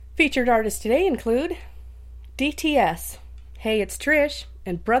Featured artists today include D.T.S. Hey, it's Trish,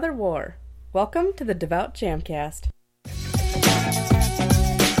 and Brother War. Welcome to the Devout Jamcast.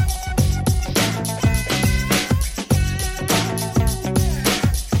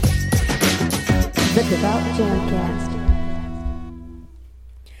 The Devout Jamcast.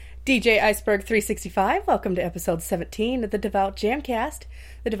 DJ Iceberg 365, welcome to episode 17 of the Devout Jamcast.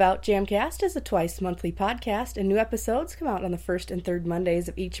 The Devout Jamcast is a twice-monthly podcast, and new episodes come out on the first and third Mondays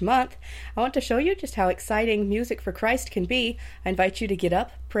of each month. I want to show you just how exciting music for Christ can be. I invite you to get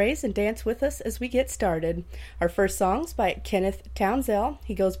up, praise, and dance with us as we get started. Our first song's by Kenneth Townsell.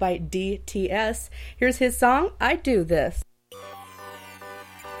 He goes by D.T.S. Here's his song, I Do This.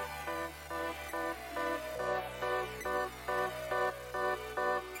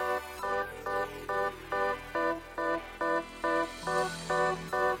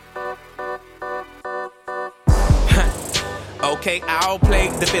 Okay, I'll play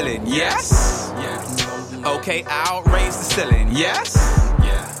the villain, yes? Okay, I'll raise the ceiling, yes?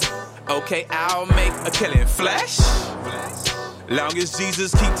 Okay, I'll make a killing, flesh? Long as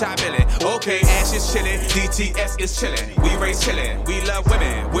Jesus keep top billing. Okay, Ash is chillin', D.T.S. is chillin'. We raise chillin', we love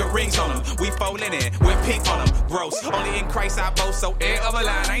women with rings on them. We fold linen with pink on them. Gross, only in Christ I boast. So air of a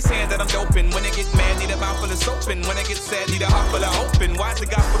line, I ain't saying that I'm doping. When I get mad, need a mouth full of soap. And when I get sad, need a heart full of open. Why's the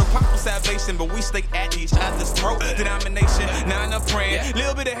gospel the pop for salvation? But we stay at each other's throat. Denomination, not enough praying.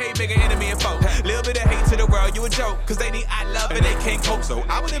 Little bit of hate, bigger enemy and foe. Little bit of hate to the world, you a joke. Cause they need I love and they can't cope. So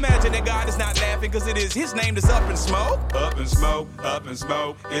I would imagine that God is not laughing. Cause it is his name that's up in smoke. Up in smoke. Up in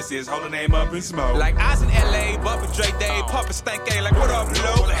smoke, it's his holy name up in smoke. Like I was in LA, Bubba Dre Day, pumping stank A, like what up,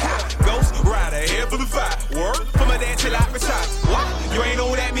 low? Ghost rider, here for the fight. Word from my dad till I retire. What? You ain't know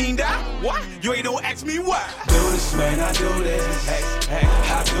what that mean, die? What? You ain't know ask me why? Do this, man, I do this. Hey,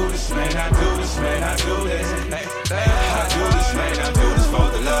 I do this, man, I do this, man, I do this. Hey, I do this, man, I do this for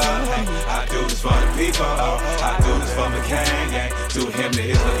the love. Hey, I do this for the people. I do this for my king, yeah. To him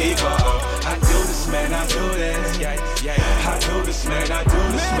there is no equal. I do this, man, I do this. I do this, man, I do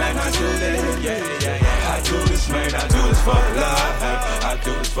this, man, I do this. I do this, man, I do this for the love. I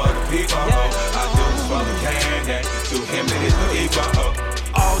do this for the people. I do this for the king, yeah. To him there is no equal.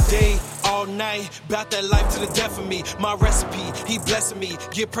 All day, all night, bout that life to the death of me. My recipe, he blessing me.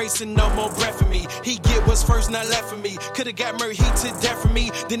 Get praise and no more breath for me. He get what's first, not left for me. Could've got murdered, he to death for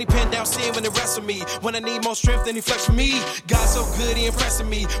me. Then he pinned down sin when the rest of me. When I need more strength, then he flex for me. God so good, he impressing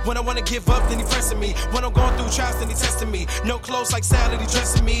me. When I wanna give up, then he pressing me. When I'm going through trials, then he testing me. No clothes like salad, he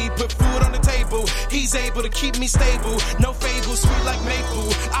dressing me. Put food on the table, he's able to keep me stable. No fable, sweet like maple.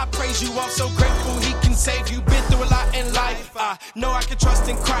 I praise you, I'm so grateful. He can save you, been through a lot in life. I know I can trust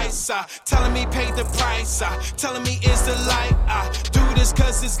in Christ. Telling me pay the price. Telling me is the light. Do this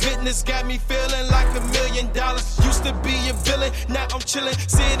cause his goodness got me feeling like $1 million. Used to be a villain, now I'm chilling,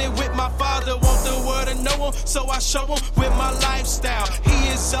 sitting with my father. Want the word to know him, so I show him with my lifestyle. He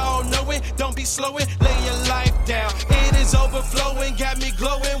is all knowing, don't be slowing, lay your life down. It is overflowing, got me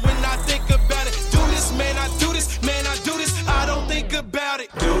glowing when I think about it. Do this, man, I do this, man, I do this, I don't think about it.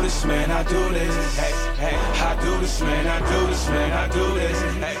 Do this, man, I do this. Hey, I do this, man, I do this, man, I do this.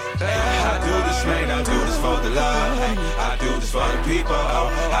 Hey, I do this, man, I do this for the love. Hey, I do this for the people.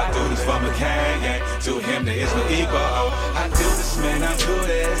 I do this for my king, yeah. To him there is no equal. I do this, man, I do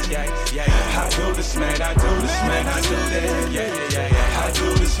this. I do this, man, I do this, man, I do this. I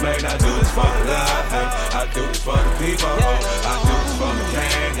do this, man, I do this for the love. Hey, I do this for the people. I do this for my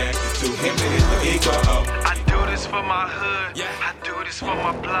king, yeah. To him there is no equal. I do this for my hood. I do this for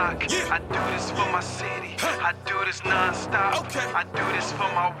my block. I do this for my city. I do this non-stop. I do this for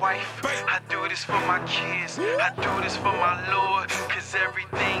my wife. I do this for my kids. I do this for my Lord, cause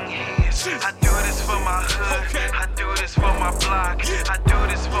everything his. I do this for my hood. I do this for my block. I do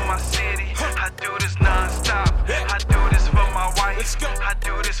this for my city. I do this non-stop. I do this for my wife. I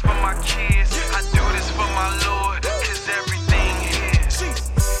do this for my kids. I do this for my Lord, cause everything his.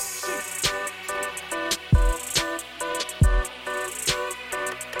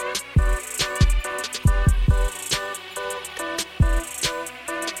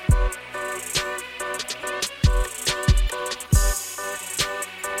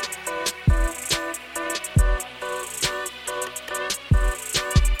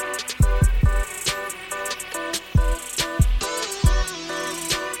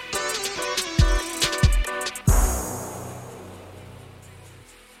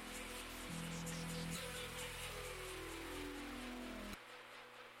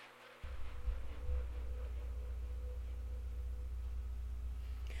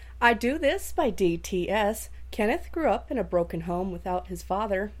 I Do This by D.T.S. Kenneth grew up in a broken home without his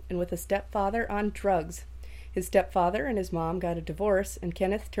father and with a stepfather on drugs. His stepfather and his mom got a divorce, and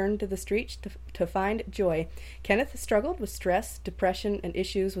Kenneth turned to the streets to find joy. Kenneth struggled with stress, depression, and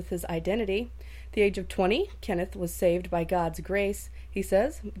issues with his identity. At the age of 20, Kenneth was saved by God's grace. He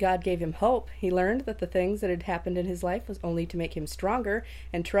says God gave him hope. He learned that the things that had happened in his life was only to make him stronger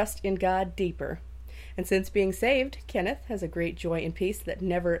and trust in God deeper. And since being saved, Kenneth has a great joy and peace that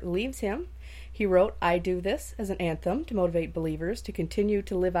never leaves him. He wrote I Do This as an anthem to motivate believers to continue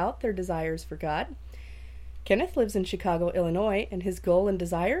to live out their desires for God. Kenneth lives in Chicago, Illinois, and his goal and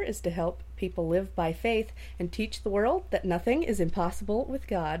desire is to help people live by faith and teach the world that nothing is impossible with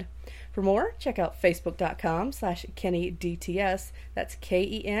God. For more, check out facebook.com/KennyDTS. That's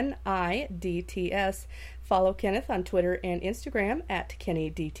KENIDTS. Follow Kenneth on Twitter and Instagram at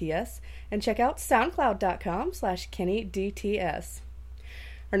KennyDTS. And check out SoundCloud.com/KennyDTS.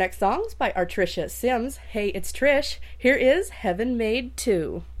 Our next song is by Trish Sims. Hey, it's Trish. Here is Heaven Made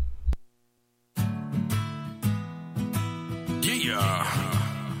 2. Yeah.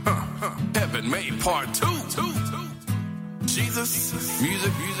 Heaven Made Part 2. Jesus,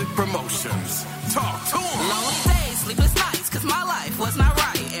 music, promotions. Talk to him. Long days, sleepless nights, cause my life was not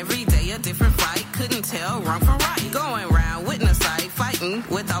right. Every day a different fight, couldn't tell wrong from right. Going round with no sight, fighting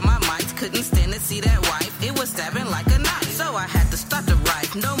with all my might. Couldn't stand to see that wife, it was stabbing like a knife. So I had to start the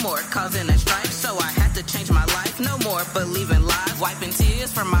right, no more causing a strife. So I had to change my life, no more believing lies. Wiping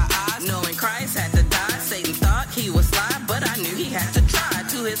tears from my eyes, knowing Christ had to die. Satan thought he was sly, but I knew he had to try.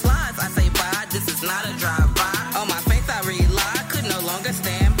 To his lies I say bye, this is not a drive-by. On my faith I rely, could no longer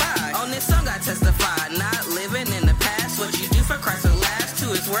stand by. On this song I testify, not living in the past. What you do for Christ will last, to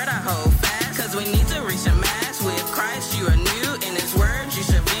his word I hold fast. Cause we need to reach a mass, with Christ you are new. In his word you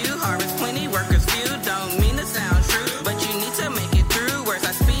should view, harvest plenty, workers few. Don't mean to sound true, but you need to make it through. Words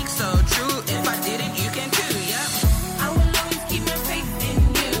I speak so true, if I did it you can too, yep. I will always keep my faith in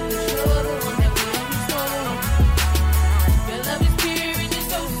you. You're the one that will restore. Your love is pure and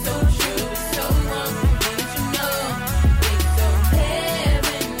it's so, so true. It's so long, things you know. It's so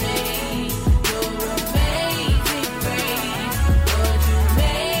heavenly. You're amazing grace. Lord, you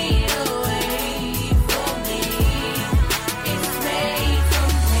made a way for me. It's made from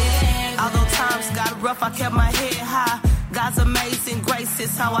heaven. Although times got rough, I kept my head high. God's amazing grace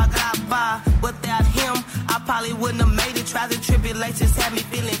is how I got by. Without him, I probably wouldn't have made it. Trials and tribulations had me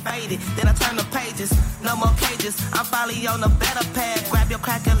feeling faded. Then I turned the pages, no more cages. I'm finally on a better path. Grab your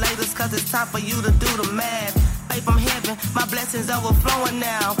calculators, cause it's time for you to do the math. Faith from heaven, my blessings overflowing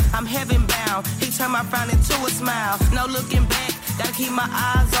now. I'm heaven bound, he turned my frown into a smile. No looking back, gotta keep my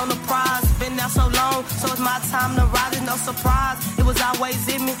eyes on the prize. Been down so long, so it's my time to rise. It's no surprise, it was always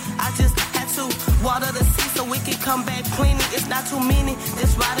in me. I just had to water the sea so we can come back cleaning. It's not too many,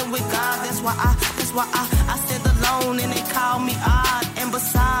 it's riding with God. That's why I stand alone and they call me odd. And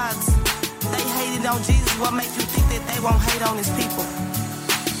besides, they hated on Jesus. What makes you think that they won't hate on his people?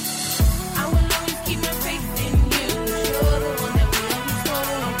 I will always keep my faith in you. You're the one that will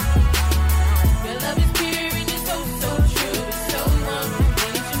restore. Your love is pure and it's so, so true. It's so long,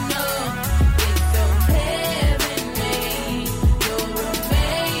 things you know. It's so heavenly. You're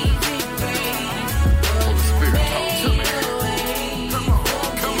amazing grace. Lord, you made a way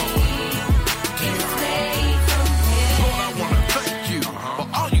for me. It's made from heaven. Lord, I wanna thank you for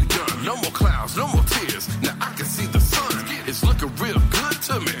all you done. No more clouds, no more tears. Now I can see the sun. It's looking real good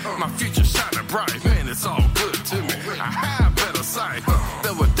to me. My future shining bright, man, it's all good to me. I have better sight.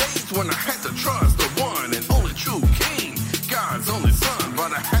 There were days when I had to trust the one and only true King, God's only son.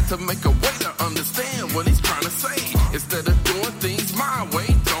 But I had to make a way to understand what he's trying to say. Instead of doing things my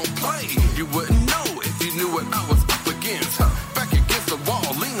way, don't play. You wouldn't know if you knew what I was up against. Back against the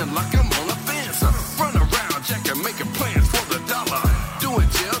wall, leaning like I'm on a fence. Run around, jacking, making plans for the dollar. Doing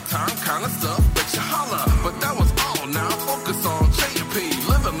jail time kind of stuff, makes you holler. But that was all, now I focus on J&P.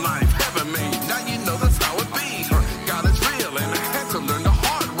 Living life, heaven made, now you know that's how it be. God is real and I had to learn the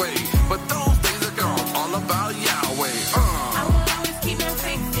hard way. But those days are gone, all about Yahweh. I will always keep my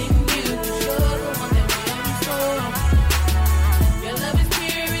faith in you. You're the one that will restore. Your love is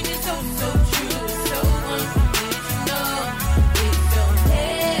pure and it's so, so true. It's so long, things you know. It's so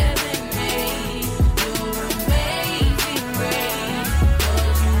heavenly. You're amazing grace.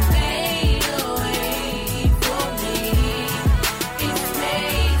 Lord, you made a way for me. It's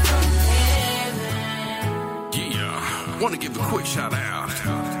made from heaven. Yeah, want to give a quick shout out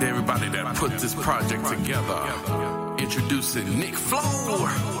to everybody that put this project together. Introducing Nick Flow,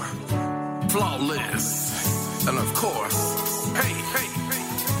 Flawless, and of course, hey,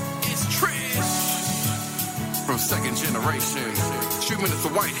 it's Trish from Second Generation, streaming at the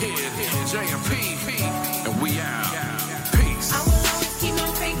Whitehead, J&P, and we out. Peace. I will always keep my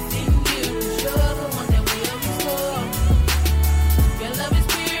faith in you. You're the one that will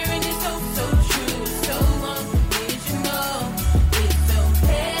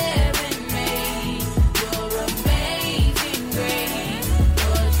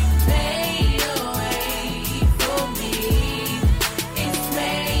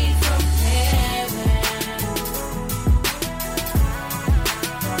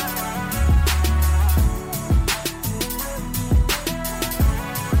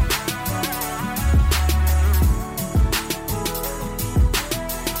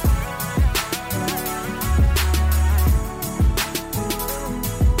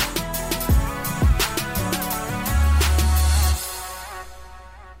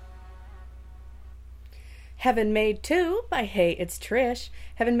Heaven Made 2 by Hey It's Trish.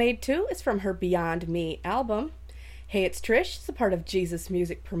 Heaven Made 2 is from her Beyond Me album. Hey It's Trish is a part of Jesus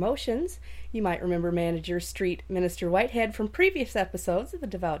Music Promotions. You might remember manager Street Minister Whitehead from previous episodes of the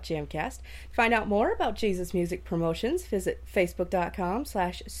Devout Jamcast. To find out more about Jesus Music Promotions, visit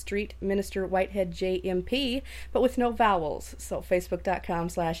facebook.com/Street Minister Whitehead JMP, but with no vowels. So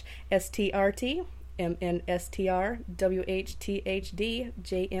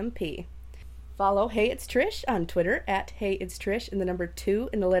facebook.com/STRTMNSTRWHTHD Follow Hey It's Trish on Twitter at Hey It's Trish and the number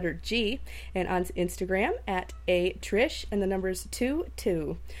 2 and the letter G, and on Instagram at A_Trish and the numbers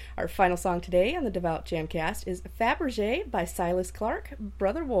 22. Our final song today on the Devout Jamcast is Fabergé by Silas Clark,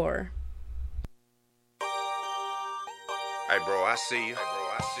 Brother War. Hey bro, I see you.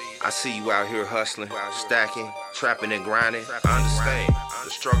 I see you out here hustling, stacking, trapping and grinding. I understand,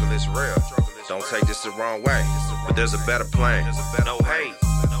 the struggle is real. Don't take this the wrong way, but there's a better plan. No hate,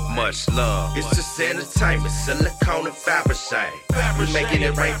 much love. It's just entertainment, silicone and Fabergé. We making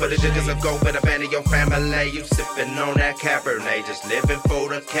it rain for the niggas of gold for the band of your family. You sipping on that Cabernet, just living for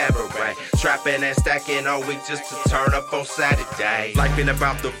the cabaret. Trapping and stacking all week just to turn up on Saturday. Life ain't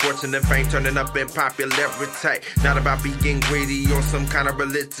about the fortune and fame, turning up in popularity. Not about being greedy or some kind of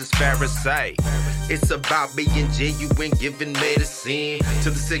religious Pharisee. It's about being genuine, giving medicine to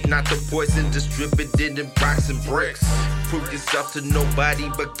the sick, not the poison, distributed in rocks and bricks. Prove yourself to nobody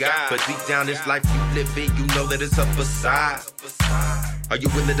but God. But deep down this life you live in, you know that it's a facade. Are you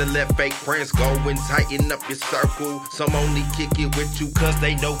willing to let fake friends go and tighten up your circle? Some only kick it with you cause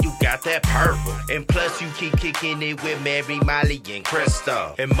they know you got that purple. And plus you keep kicking it with Mary, Molly, and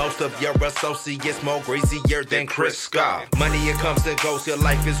Krista. And most of your associates more greasier than Crisco. Money it comes and goes, your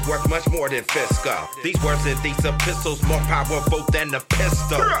life is worth much more than Fisco. These words and these epistles more powerful than a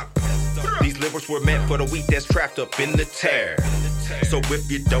pistol. These lyrics were meant for the weak that's trapped up in the tear. So if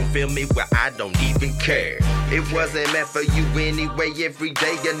you don't feel me, well I don't even care. It wasn't meant for you anyway. Every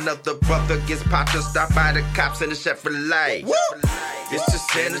day another brother gets popped to stop by the cops in the Chevrolet. It's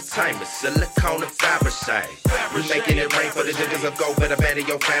just entertainment, silicone and Fabergé. We making it rain for the niggas of gold for the band of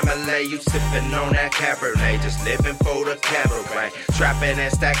your family. You sipping on that Cabernet, just living for the cabaret. Trapping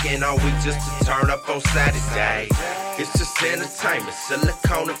and stacking all week just to turn up on Saturday. It's just entertainment,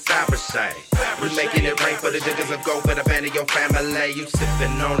 silicone and Fabergé. We making it rain for the niggas of gold for the band of your family. You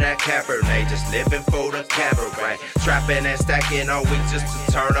sipping on that Cabernet, just living for the cabaret. Trapping and stacking all week just to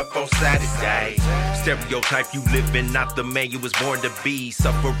turn up on Saturday. Stereotype you living, not the man you was born to be.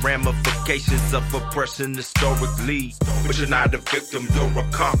 Suffer ramifications of oppression historically. But you're not a victim, you're a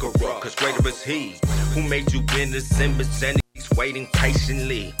conqueror. Cause greater is he who made you in his image and he's waiting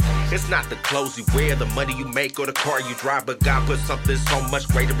patiently. It's not the clothes you wear, the money you make, or the car you drive, but God put something so much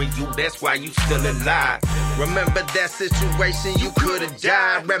greater in you, that's why you still alive. Remember that situation, you could've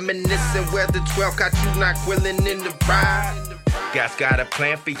died. Reminiscing where the 12 caught you not willing in the ride. God's got a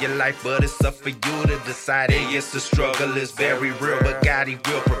plan for your life, but it's up for you to decide. And yes, the struggle is very real, but God, he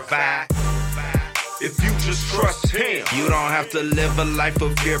will provide. If you just trust him, you don't have to live a life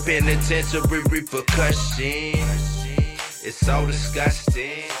of fear, penitentiary repercussions. It's so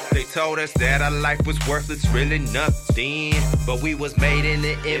disgusting. They told us that our life was worthless, really nothing. But we was made in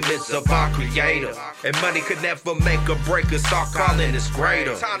the image of our creator. And money could never make or break us, all calling us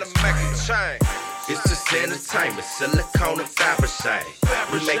greater. Time to make a change. It's just entertainment, silicone and Fabergé.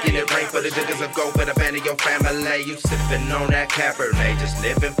 We making it rain for the niggas of gold for the band of your family. You sipping on that Cabernet, just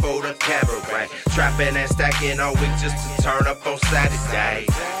living for the cabaret. Trapping and stacking all week just to turn up on Saturday.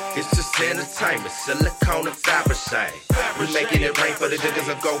 It's just entertainment, silicone and Fabergé. We making it rain for the niggas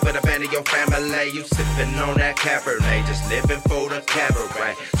of gold for the band of your family. You sipping on that Cabernet, just living for the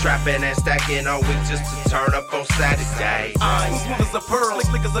cabaret. Trapping and stacking all week just to turn up on Saturday. Smooth as a pearl,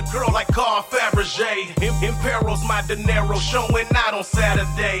 slick as a girl like Carl Fabergé. Imperils my dinero, showing out on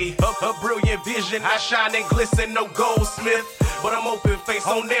Saturday. A brilliant vision, I shine and glisten, no goldsmith. But I'm open face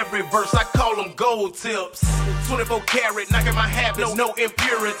on every verse, I call them gold tips. 24 karat, knocking my habits, no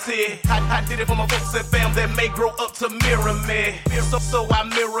impurity. I did it for my folks and fam that may grow up to mirror me. So I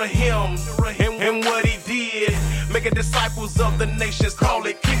mirror him and what he did. Making disciples of the nations, call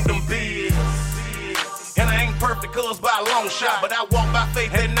it kingdom biz. And I ain't perfect cause by a long shot, but I walk by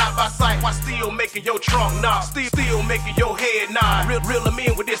faith and not by sight, while still making your trunk knock, still making your head nod. Reeling me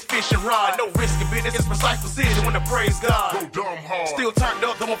in with this fishing rod, no risky business, it's precise precision when I praise God. Go dumb hard. Still turned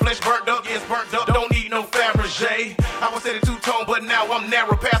up, though my flesh burnt up, yeah, it's burnt up. Don't need no Fabergé. I was at a two-tone, but now I'm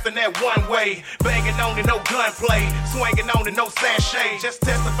narrow passing that one way. Banging on it, no gunplay. Swinging on it, no sachet. Just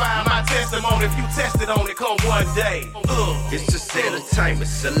testifying my testimony. If you tested on it, come one day. It's just entertainment,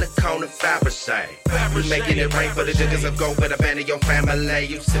 silicone and Fabergé. We making it rain for the niggas of gold with a band of your family.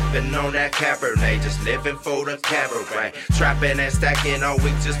 You sipping on that Cabernet, just living for the cabaret. Trapping and stacking all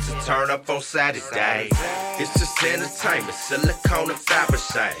week just to turn up on Saturday. It's just entertainment, silicone and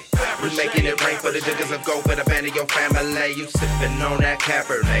Fabergé. We making it rain for the niggas of gold with a band of your family. You sipping on that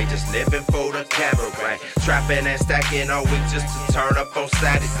Cabernet, just living for the cabaret. Trapping and stacking all week just to turn up on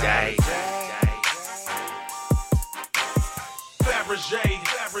Saturday. Fabergé,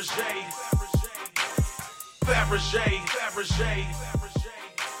 Fabergé, Fabergé,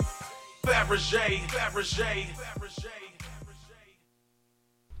 Fabergé, Fabergé, Fabergé,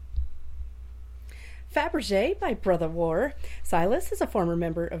 Fabergé by Brother War. Silas is a former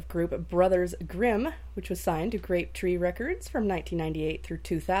member of group Brothers Grimm, which was signed to Grape Tree Records from 1998 through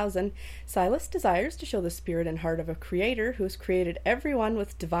 2000. Silas desires to show the spirit and heart of a creator who has created everyone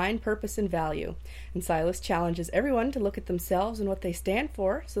with divine purpose and value. And Silas challenges everyone to look at themselves and what they stand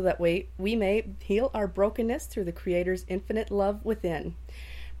for, so that we may heal our brokenness through the Creator's infinite love within.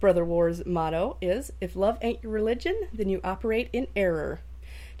 Brother War's motto is, "If love ain't your religion, then you operate in error."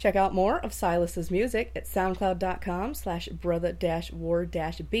 Check out more of Silas's music at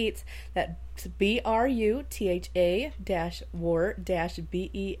soundcloud.com/brother-war-beats. That's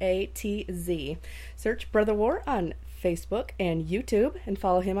BRUTHA-war-BEATZ. Search Brother War on Facebook and YouTube, and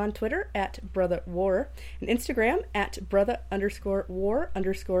follow him on Twitter at Brother War and Instagram at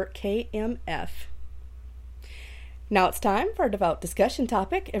Brother_War_KMF. Now it's time for our Devout discussion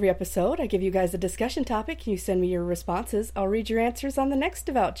topic. Every episode, I give you guys a discussion topic, and you send me your responses. I'll read your answers on the next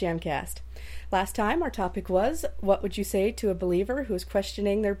Devout Jamcast. Last time, our topic was, what would you say to a believer who is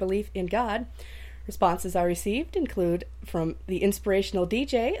questioning their belief in God? Responses I received include from the inspirational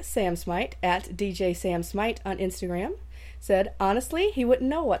DJ, Sam Smite, at DJ Sam Smite on Instagram, said, honestly, he wouldn't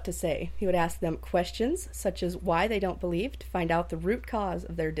know what to say. He would ask them questions, such as why they don't believe, to find out the root cause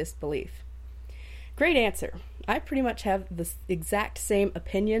of their disbelief. Great answer. I pretty much have the exact same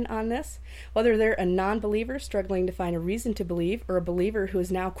opinion on this. Whether they're a non-believer struggling to find a reason to believe, or a believer who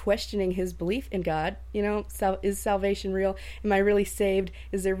is now questioning his belief in God, is salvation real? Am I really saved?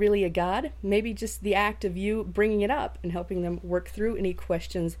 Is there really a God? Maybe just the act of you bringing it up and helping them work through any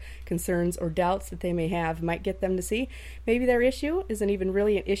questions, concerns, or doubts that they may have might get them to see maybe their issue isn't even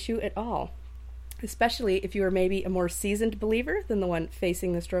really an issue at all. Especially if you are maybe a more seasoned believer than the one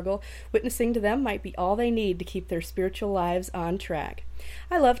facing the struggle, witnessing to them might be all they need to keep their spiritual lives on track.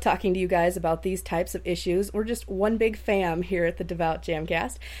 I love talking to you guys about these types of issues. We're just one big fam here at the Devout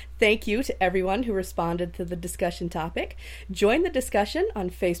Jamcast. Thank you to everyone who responded to the discussion topic. Join the discussion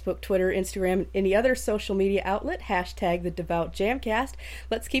on Facebook, Twitter, Instagram, and any other social media outlet, #the Devout Jamcast.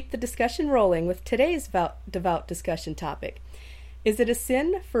 Let's keep the discussion rolling with today's Devout discussion topic. Is it a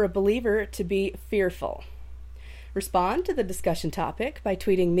sin for a believer to be fearful? Respond to the discussion topic by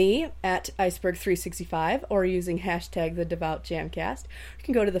tweeting me at iceberg365 or using #the Devout Jamcast. You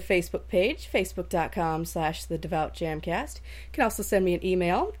can go to the Facebook page, facebook.com/thedevoutjamcast. You can also send me an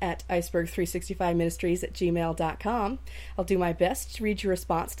email at iceberg365ministries@gmail.com. I'll do my best to read your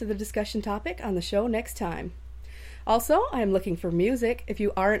response to the discussion topic on the show next time. Also, I am looking for music. If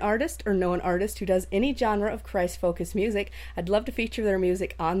you are an artist or know an artist who does any genre of Christ-focused music, I'd love to feature their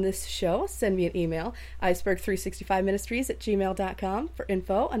music on this show. Send me an email, iceberg365ministries@gmail.com, for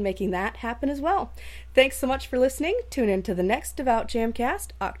info on making that happen as well. Thanks so much for listening. Tune in to the next Devout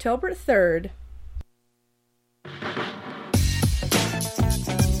Jamcast, October 3rd.